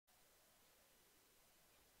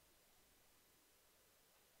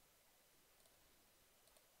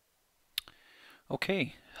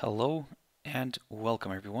Okay, hello and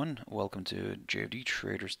welcome everyone. Welcome to JFD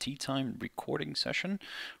Traders Tea Time recorded session.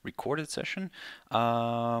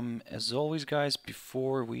 As always, guys,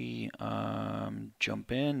 before we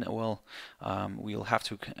jump in, we'll have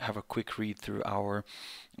to have a quick read through our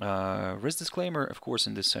risk disclaimer. Of course,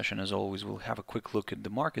 in this session, as always, we'll have a quick look at the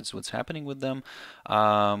markets, what's happening with them,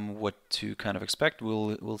 what to kind of expect.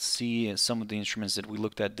 We'll see some of the instruments that we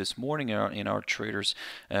looked at this morning in our traders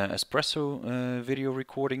espresso video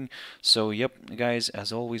recording. So, yep, guys,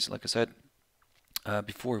 as always, like I said,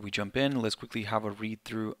 before we jump in, let's quickly have a read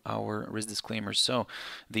through our risk disclaimer. So,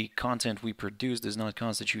 the content we produce does not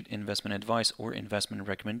constitute investment advice or investment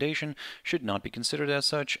recommendation, should not be considered as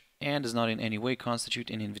such, and does not in any way constitute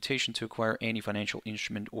an invitation to acquire any financial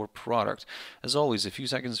instrument or product. As always, a few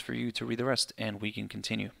seconds for you to read the rest, and we can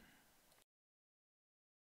continue.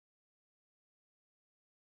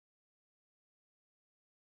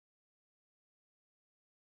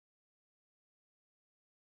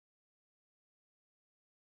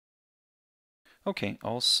 Okay,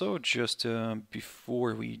 also just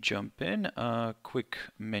before we jump in, a quick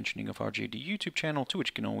mentioning of our JD YouTube channel, to which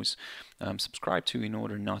you can always subscribe to in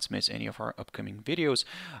order not to miss any of our upcoming videos.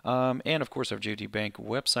 And of course our JD Bank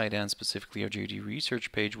website and specifically our JD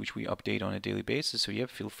research page, which we update on a daily basis. So yeah,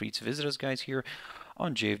 feel free to visit us, guys, here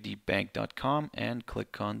on jfdbank.com and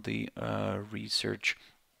click on the research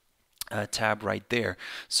tab right there.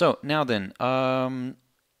 So now then,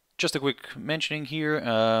 just a quick mentioning here,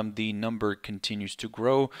 the number continues to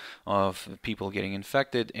grow of people getting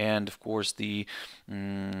infected, and of course the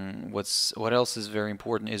what else is very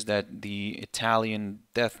important is that the Italian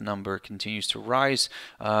death number continues to rise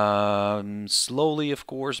slowly, of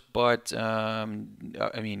course, but I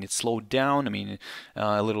mean, it slowed down, I mean,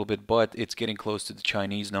 a little bit, but it's getting close to the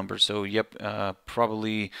Chinese number. So yep,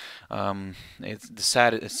 probably it's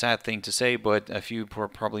the sad thing to say, but a few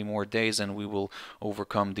probably more days and we will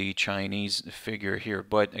overcome the Chinese figure here.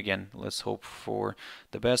 But again, let's hope for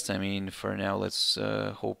the best. I mean, for now, let's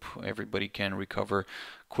hope everybody can recover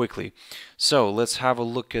quickly. So let's have a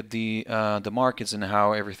look at the markets and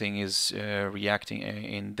how everything is reacting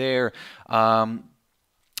in there.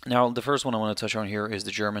 Now, the first one I want to touch on here is the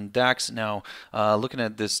German DAX. Now, looking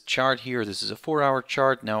at this chart here, this is a 4-hour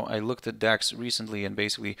chart. Now, I looked at DAX recently, and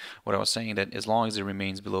basically what I was saying, that as long as it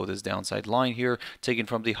remains below this downside line here, taken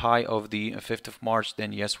from the high of the 5th of March,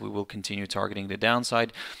 then yes, we will continue targeting the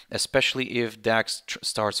downside, especially if DAX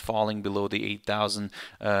starts falling below the 8,000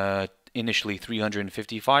 initially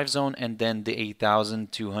 355 zone and then the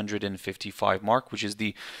 8,255 mark, which is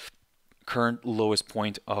the current lowest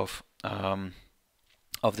point of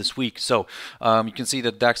this week. So you can see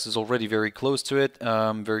that DAX is already very close to it,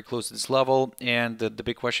 very close to this level, and the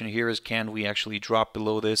big question here is, can we actually drop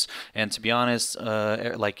below this? And to be honest,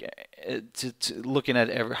 looking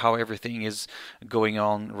at how everything is going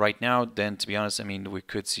on right now, then to be honest, I mean, we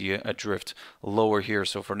could see a drift lower here.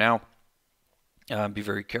 So for now, be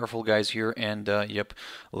very careful, guys, here, and yep,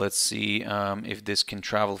 let's see if this can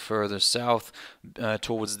travel further south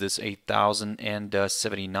towards this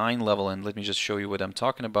 8,079 level. And let me just show you what I'm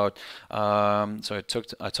talking about. So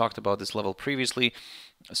I talked about this level previously.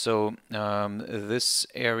 So this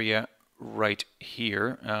area right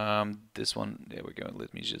here, this one, there we go,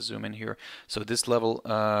 let me just zoom in here. So this level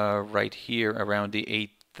right here around the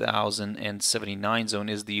 8,079 zone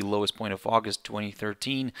is the lowest point of August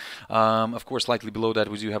 2013. Of course, slightly below that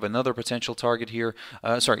we do have another potential target here.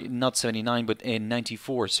 Sorry, not 79, but in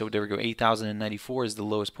 94. So there we go. 8,094 is the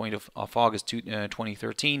lowest point of August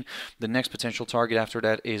 2013. The next potential target after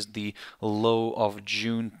that is the low of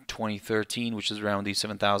June 2013, which is around the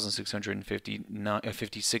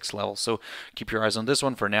 7,656 level. So keep your eyes on this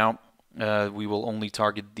one. For now, we will only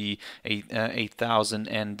target the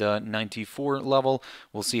 8,094 level.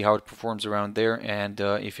 We'll see how it performs around there, and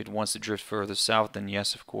if it wants to drift further south, then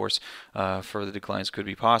yes, of course, further declines could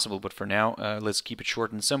be possible. But for now, let's keep it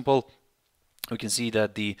short and simple. We can see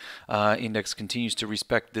that the index continues to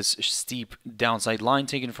respect this steep downside line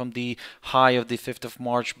taken from the high of the 5th of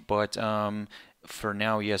March, but for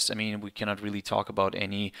now, yes, I mean, we cannot really talk about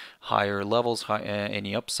any higher levels,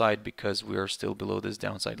 any upside, because we are still below this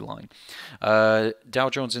downside line. Dow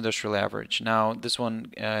Jones Industrial Average. Now, this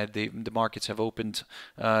one, the markets have opened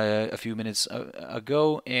a few minutes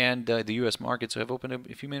ago, and the U.S. markets have opened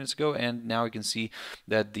a few minutes ago, and now we can see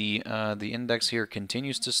that the index here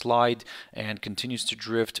continues to slide and continues to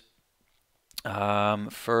drift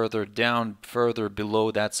further down, further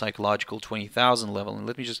below that psychological 20,000 level. And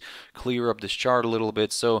let me just clear up this chart a little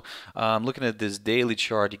bit. So looking at this daily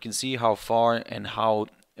chart, you can see how far and how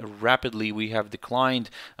rapidly we have declined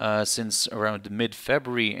since around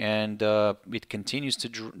mid-February, and it continues to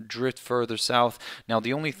drift further south. Now,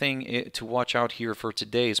 the only thing to watch out here for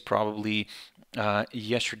today is probably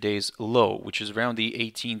yesterday's low, which is around the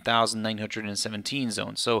 18,917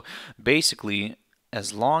 zone. So basically,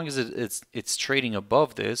 as long as it's trading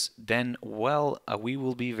above this, then we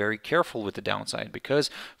will be very careful with the downside, because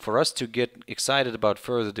for us to get excited about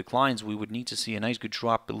further declines, we would need to see a nice good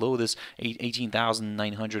drop below this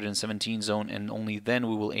 18,917 zone, and only then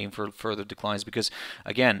we will aim for further declines, because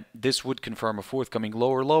again, this would confirm a forthcoming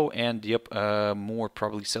lower low, and more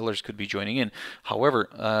probably sellers could be joining in.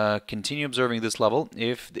 However, continue observing this level.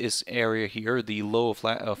 If this area here, the low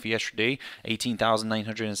of yesterday,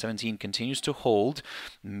 18,917, continues to hold,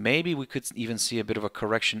 maybe we could even see a bit of a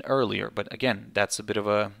correction earlier, but again, that's a bit of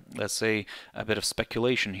a, let's say, a bit of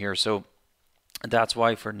speculation here. So that's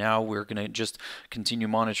why for now we're going to just continue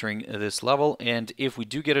monitoring this level, and if we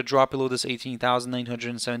do get a drop below this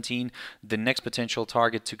 18,917, the next potential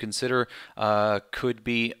target to consider could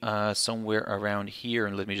be somewhere around here.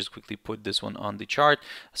 And let me just quickly put this one on the chart.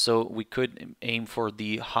 So we could aim for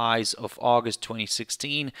the highs of August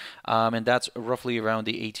 2016, and that's roughly around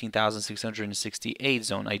the 18,668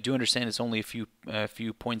 zone. I do understand it's only a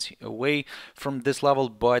few points away from this level,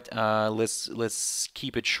 but let's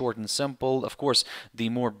keep it short and simple. Of course, the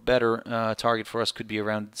more better target for us could be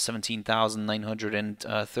around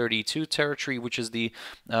 17,932 territory, which is the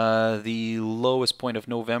lowest point of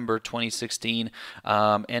November 2016,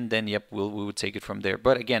 and then we would take it from there.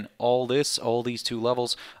 But again, all these two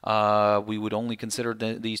levels, we would only consider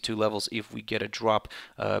these two levels if we get a drop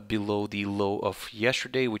below the low of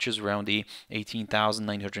yesterday, which is around the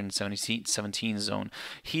 18,917 zone.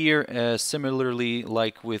 Here, similarly,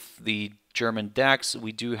 like with the German DAX,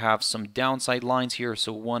 we do have some downside lines here.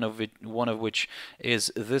 So one of which is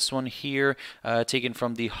this one here, taken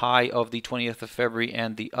from the high of the 20th of February,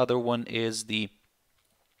 and the other one is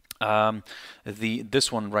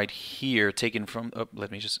this one right here, taken from,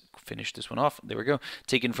 let me just finish this one off. There we go.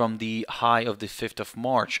 Taken from the high of the 5th of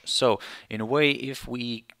March. So in a way, if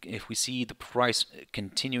we see the price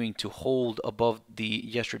continuing to hold above the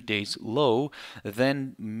yesterday's low,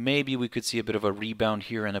 then maybe we could see a bit of a rebound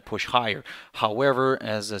here and a push higher. However,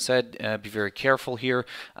 as I said, be very careful here.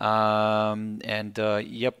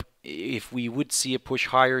 If we would see a push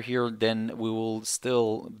higher here, then we will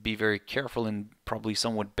still be very careful and probably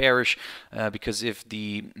somewhat bearish, because if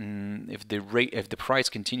the price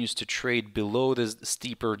continues to trade below this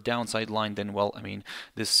steeper downside line, then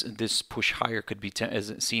this push higher could be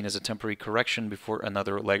seen as a temporary correction before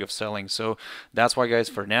another leg of selling. So that's why, guys,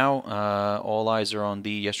 for now, all eyes are on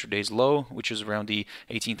the yesterday's low, which is around the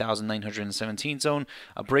 18,917 zone.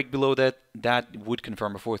 A break below that would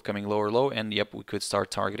confirm a forthcoming lower low, and we could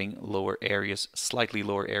start targeting lower areas, slightly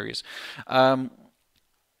lower areas.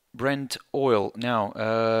 Brent oil. Now,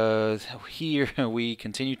 here we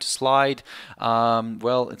continue to slide.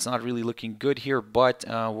 It's not really looking good here, but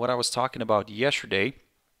what I was talking about yesterday,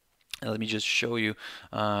 let me just show you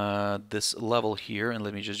this level here, and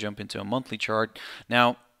let me just jump into a monthly chart.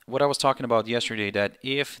 Now, what I was talking about yesterday, that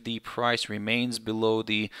if the price remains below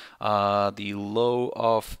the low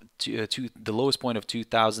of the lowest point of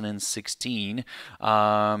 2016,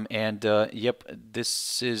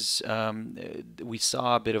 this is we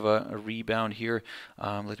saw a bit of a rebound here.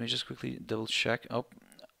 Let me just quickly double check.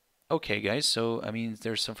 Okay, guys, so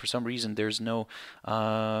for some reason there's no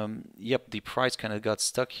the price kind of got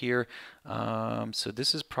stuck here, so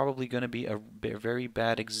this is probably going to be a very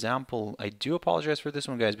bad example. I do apologize for this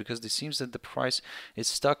one, guys, because it seems that the price is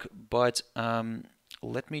stuck, but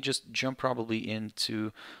let me just jump probably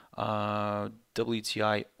into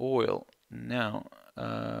WTI oil now.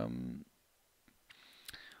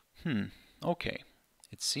 Okay.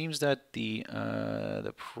 It seems that the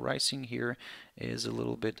pricing here is a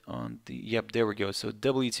little bit on the, there we go. So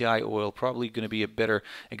WTI oil probably going to be a better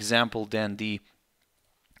example than the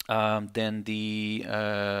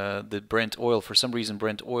Brent oil. For some reason,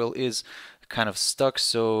 Brent oil is kind of stuck.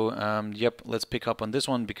 So let's pick up on this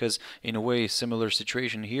one, because in a way, similar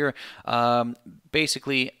situation here.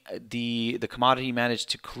 Basically, the commodity managed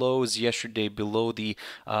to close yesterday below the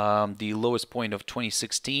lowest point of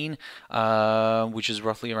 2016, which is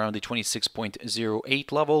roughly around the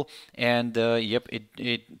 26.08 level. And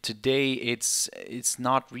today it's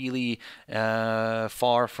not really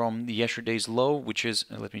far from yesterday's low, which is,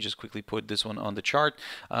 let me just quickly put this one on the chart.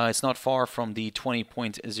 It's not far from the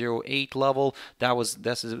 20.08 level.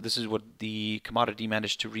 This is what the commodity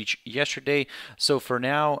managed to reach yesterday. So for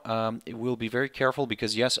now, we'll be very careful careful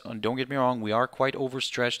because yes, don't get me wrong, we are quite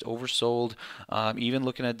overstretched, oversold, even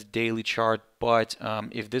looking at the daily chart. But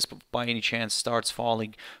if this by any chance starts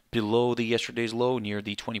falling below the yesterday's low near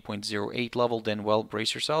the 20.08 level, then well,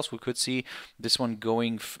 brace yourselves. We could see this one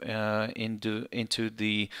going into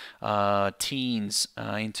the teens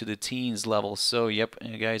level. So yep,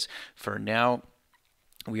 guys, for now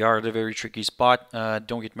we are at a very tricky spot.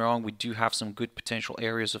 Don't get me wrong, we do have some good potential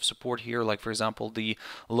areas of support here, like for example the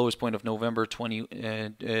lowest point of November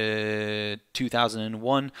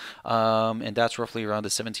 2001, and that's roughly around the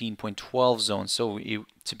 17.12 zone. So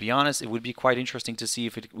to be honest, it would be quite interesting to see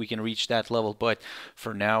if we can reach that level. But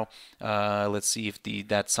for now, let's see if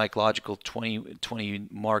that psychological 20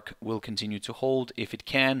 mark will continue to hold. If it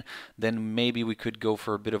can, then maybe we could go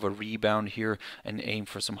for a bit of a rebound here and aim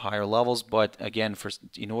for some higher levels. But again,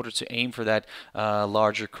 in order to aim for that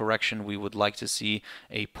larger correction, we would like to see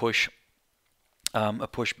a push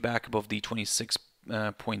back above the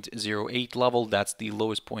 26.08 level. That's the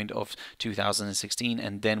lowest point of 2016,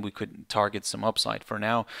 and then we could target some upside. For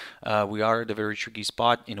now, we are at a very tricky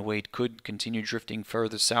spot. In a way, it could continue drifting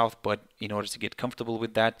further south, but in order to get comfortable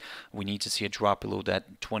with that, we need to see a drop below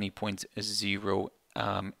that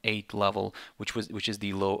 20.08 level, which is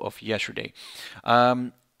the low of yesterday.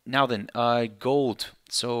 Now then, gold.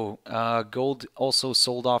 So gold also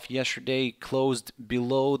sold off yesterday, closed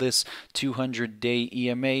below this 200-day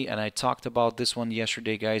EMA, and I talked about this one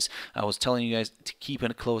yesterday, guys. I was telling you guys to keep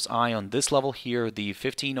a close eye on this level here, the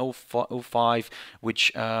 1505,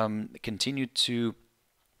 which continued to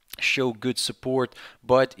show good support,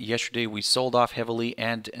 but yesterday we sold off heavily,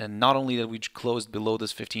 and not only that we closed below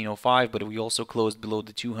this 1505, but we also closed below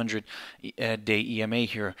the 200-day EMA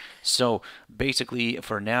here. So basically,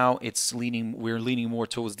 for now, we're leaning more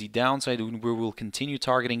towards the downside. We will continue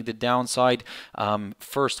targeting the downside.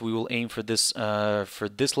 First, we will aim for this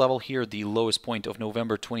level here, the lowest point of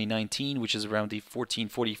November 2019, which is around the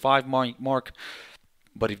 1445 mark.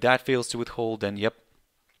 But if that fails to withhold, then yep,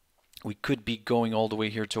 we could be going all the way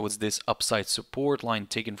here towards this upside support line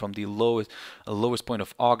taken from the lowest point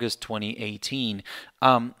of August 2018.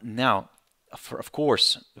 Now, of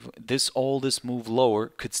course, this move lower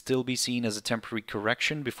could still be seen as a temporary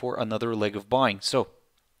correction before another leg of buying. So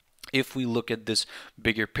if we look at this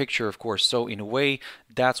bigger picture, of course, so in a way,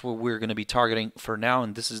 that's what we're going to be targeting for now,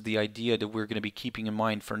 and this is the idea that we're going to be keeping in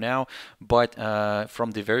mind for now. But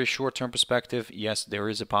from the very short-term perspective, yes, there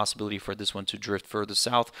is a possibility for this one to drift further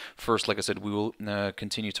south. First, like I said, we will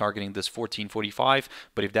continue targeting this 1445,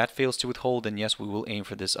 but if that fails to withhold, then yes, we will aim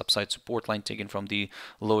for this upside support line taken from the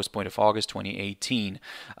lowest point of August 2018.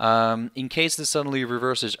 In case this suddenly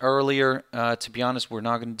reverses earlier, to be honest, we're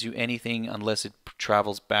not going to do anything unless it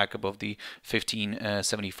travels back above the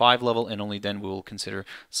 1575 level, and only then we will consider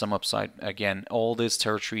some upside. Again, all this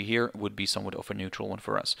territory here would be somewhat of a neutral one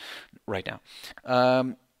for us right now.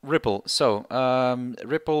 Ripple. So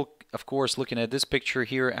Ripple, of course, looking at this picture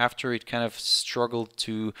here, after it kind of struggled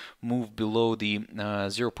to move below the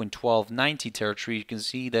 0.1290 territory, you can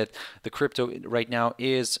see that the crypto right now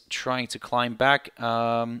is trying to climb back.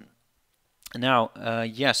 Now,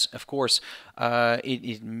 yes, of course,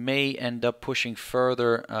 it may end up pushing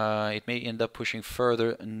further. It may end up pushing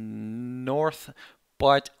further north,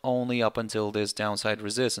 but only up until this downside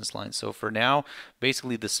resistance line. So for now,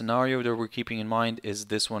 basically the scenario that we're keeping in mind is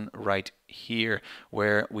this one right here,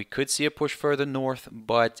 where we could see a push further north,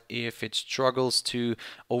 but if it struggles to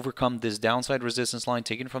overcome this downside resistance line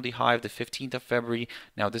taken from the high of the 15th of February,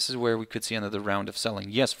 now this is where we could see another round of selling.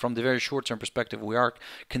 Yes, from the very short-term perspective, we are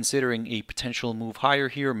considering a potential move higher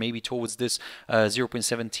here, maybe towards this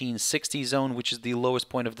 0.1760 zone, which is the lowest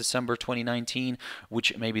point of December 2019,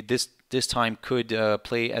 which maybe this time could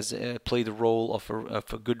play the role of a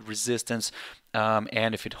good resistance.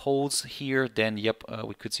 And if it holds here, then yep,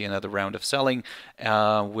 we could see another round of selling,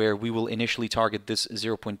 where we will initially target this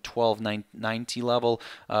 0.1290 level,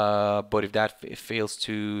 but if that fails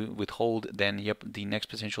to withhold, then yep, the next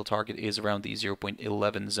potential target is around the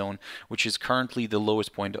 0.11 zone, which is currently the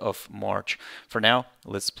lowest point of March. For now,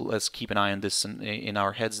 let's keep an eye on this in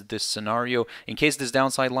our heads, this scenario. In case this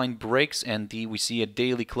downside line breaks and we see a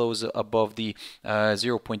daily close above the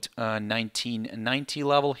 0.1990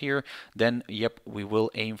 level here, then yep, we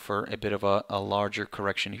will aim for a bit of a larger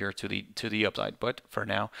correction here to the upside. But for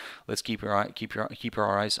now, let's keep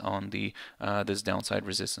our eyes on the this downside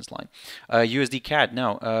resistance line. USDCAD.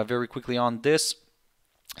 Now, very quickly on this.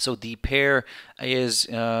 So the pair is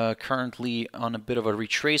currently on a bit of a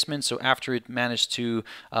retracement. So after it managed to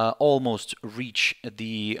almost reach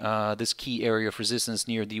the this key area of resistance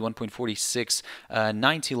near the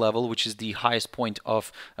 1.4690 level, which is the highest point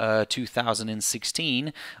of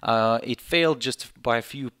 2016, it failed just by a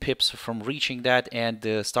few pips from reaching that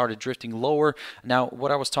and started drifting lower. Now, what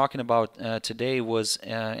I was talking about today was,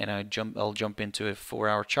 and I'll jump into a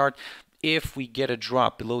 4-hour chart. If we get a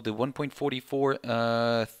drop below the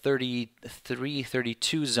 1.44, 33,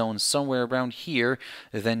 32 zone, somewhere around here,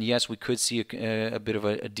 then yes, we could see a bit of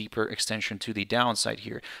a deeper extension to the downside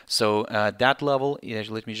here. So that level,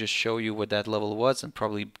 let me just show you what that level was, and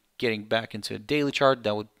probably getting back into a daily chart,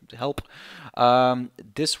 that would help.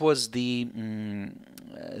 This was the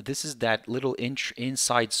this is that little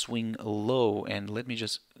inside swing low, and let me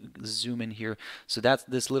just zoom in here. So that's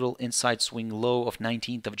this little inside swing low of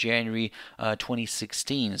 19th of January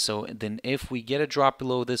 2016. So then if we get a drop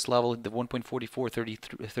below this level, the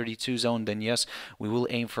 1.4432 zone, then yes, we will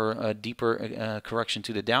aim for a deeper correction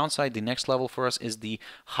to the downside. The next level for us is the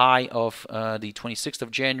high of the 26th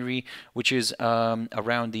of January, which is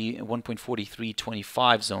around the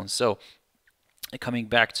 1.4325 zone. So coming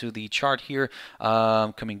back to the chart here,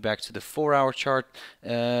 coming back to the 4-hour chart,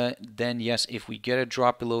 then yes, if we get a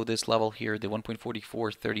drop below this level here, the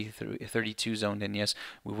 1.4432 zone, then yes,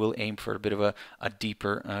 we will aim for a bit of a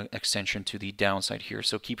deeper extension to the downside here.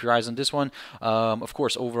 So keep your eyes on this one. Of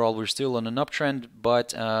course, overall, we're still on an uptrend,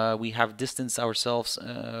 but we have distanced ourselves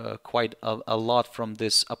quite a lot from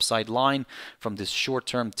this upside line, from this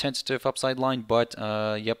short-term tentative upside line. But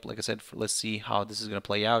yep, like I said, let's see how this is going to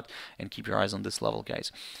play out, and keep your eyes on this level,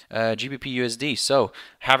 guys. GBPUSD, so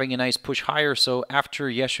having a nice push higher. So after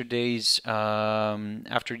yesterday's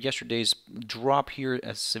drop here,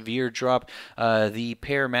 a severe drop, the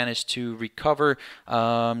pair managed to recover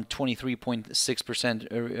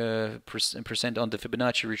 23.6% on the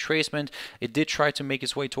Fibonacci retracement. It did try to make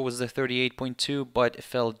its way towards the 38.2, but it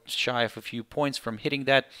fell shy of a few points from hitting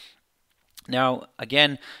that. Now,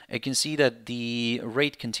 again, I can see that the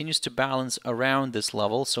rate continues to balance around this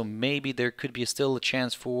level, so maybe there could be still a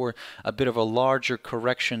chance for a bit of a larger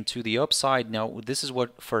correction to the upside. Now, this is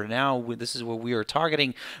what, for now, this is what we are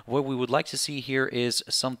targeting. What we would like to see here is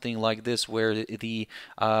something like this, where the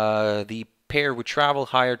pair would travel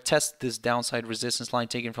higher, test this downside resistance line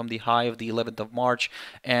taken from the high of the 11th of March,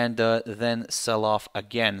 and then sell off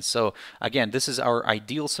again. So again, this is our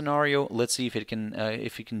ideal scenario. Let's see if it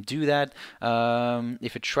can do that.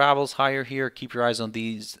 If it travels higher here, keep your eyes on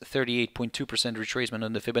these 38.2% retracement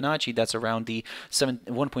on the Fibonacci. That's around the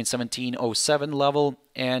 1.1707 level.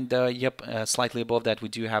 And yep, slightly above that, we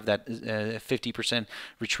do have that 50%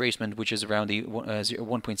 retracement, which is around the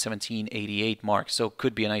 1.1788 mark. So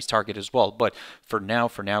could be a nice target as well. But for now,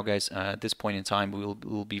 guys, at this point in time,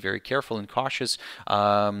 we'll be very careful and cautious.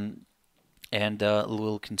 And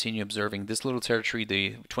we'll continue observing this little territory,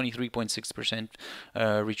 the 23.6%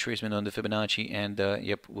 retracement on the Fibonacci, and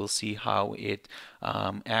yep, we'll see how it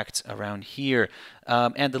acts around here.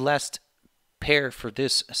 And the last pair for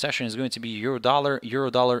this session is going to be euro dollar.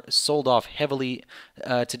 Euro dollar sold off heavily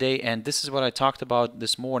today, and this is what I talked about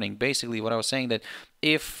this morning. Basically, what I was saying, that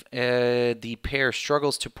if the pair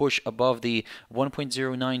struggles to push above the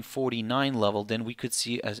 1.0949 level, then we could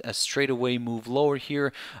see a straightaway move lower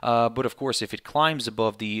here. But of course, if it climbs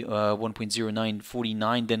above the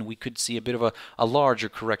 1.0949, then we could see a bit of a larger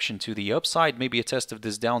correction to the upside, maybe a test of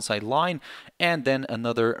this downside line, and then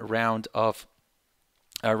another round of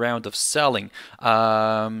selling.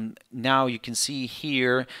 Now you can see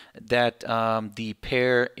here that the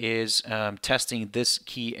pair is testing this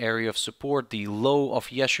key area of support, the low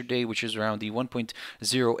of yesterday, which is around the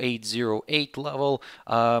 1.0808 level.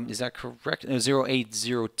 Is that correct?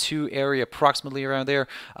 0802 area, approximately around there.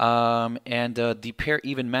 And the pair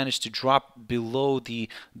even managed to drop below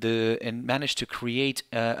and managed to create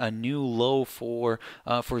a new low for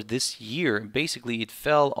this year. Basically, it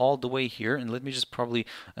fell all the way here, and let me just probably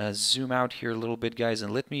zoom out here a little bit, guys,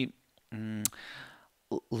 and let me in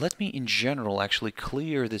general actually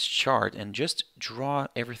clear this chart and just draw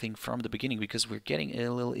everything from the beginning, because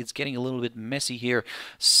it's getting a little bit messy here.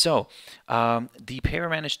 So the pair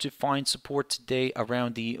managed to find support today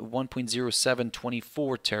around the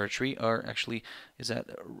 1.0724 territory, or actually, is that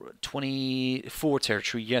 24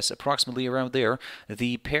 territory? Yes, approximately around there.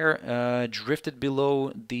 The pair drifted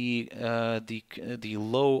below the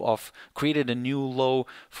low of, created a new low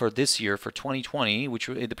for this year, for 2020, which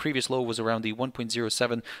the previous low was around the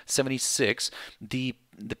 1.0776. The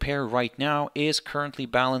pair right now is currently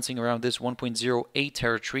balancing around this 1.08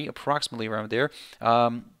 territory, approximately around there.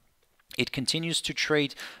 It continues to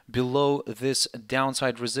trade below this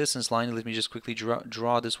downside resistance line. Let me just quickly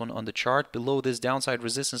draw this one on the chart. Below this downside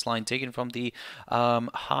resistance line taken from the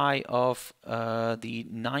high of the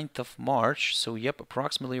 9th of March. So, yep,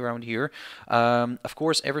 approximately around here. Of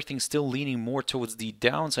course, everything's still leaning more towards the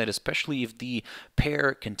downside, especially if the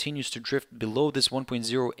pair continues to drift below this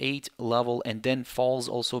 1.08 level and then falls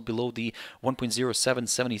also below the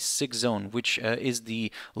 1.0776 zone, which is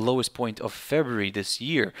the lowest point of February this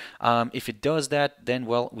year. If it does that, then,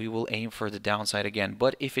 well, we will aim for the downside again.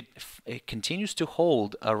 But if it continues to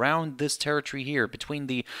hold around this territory here between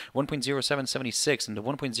the 1.0776 and the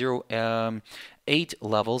 1.08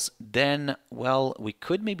 levels, then, well, we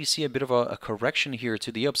could maybe see a bit of a correction here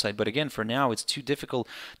to the upside. But again, for now, it's too difficult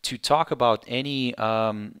to talk about any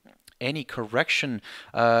correction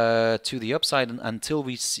to the upside until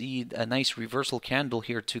we see a nice reversal candle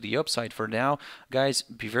here to the upside. For now, guys,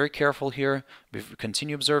 be very careful here.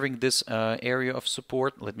 Continue observing this area of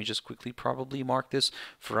support. Let me just quickly probably mark this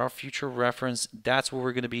for our future reference. That's what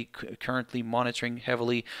we're going to be currently monitoring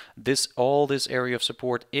heavily. All this area of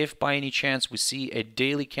support. If by any chance we see a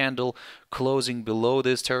daily candle closing below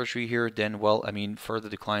this territory here, then, well, I mean, further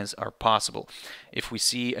declines are possible. If we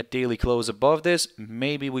see a daily close above this,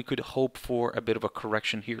 maybe we could hope for a bit of a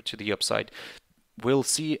correction here to the upside. We'll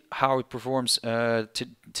see how it performs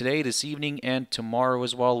today, this evening, and tomorrow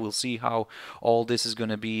as well. We'll see how all this is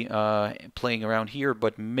going to be playing around here,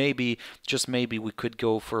 but maybe, just maybe, we could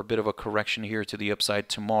go for a bit of a correction here to the upside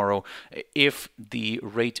tomorrow if the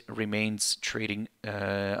rate remains trading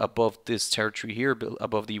above this territory here,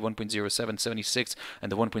 above the 1.0776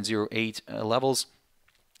 and the 1.08 levels.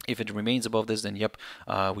 If it remains above this, then yep,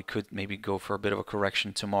 we could maybe go for a bit of a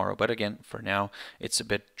correction tomorrow. But again, for now, it's a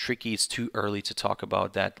bit tricky. It's too early to talk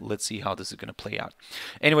about that. Let's see how this is going to play out.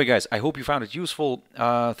 Anyway, guys, I hope you found it useful.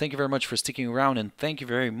 Thank you very much for sticking around, and thank you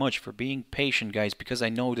very much for being patient, guys, because I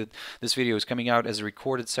know that this video is coming out as a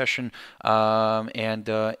recorded session.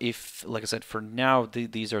 If, like I said, for now,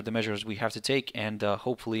 these are the measures we have to take, and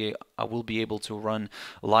hopefully I will be able to run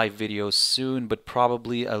live videos soon, but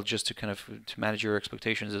probably I'll just to manage your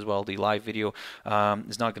expectations as well. The live video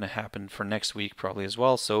is not going to happen for next week probably as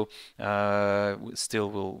well, so still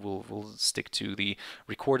we'll stick to the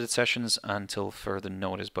recorded sessions until further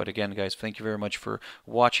notice. But again, guys, thank you very much for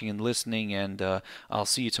watching and listening, and I'll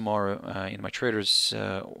see you tomorrow in my Traders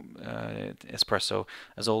Espresso.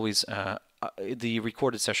 As always, the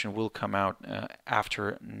recorded session will come out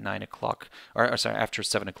after 9 o'clock, or sorry, after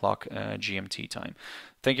 7 o'clock GMT time.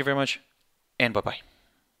 Thank you very much, and bye-bye.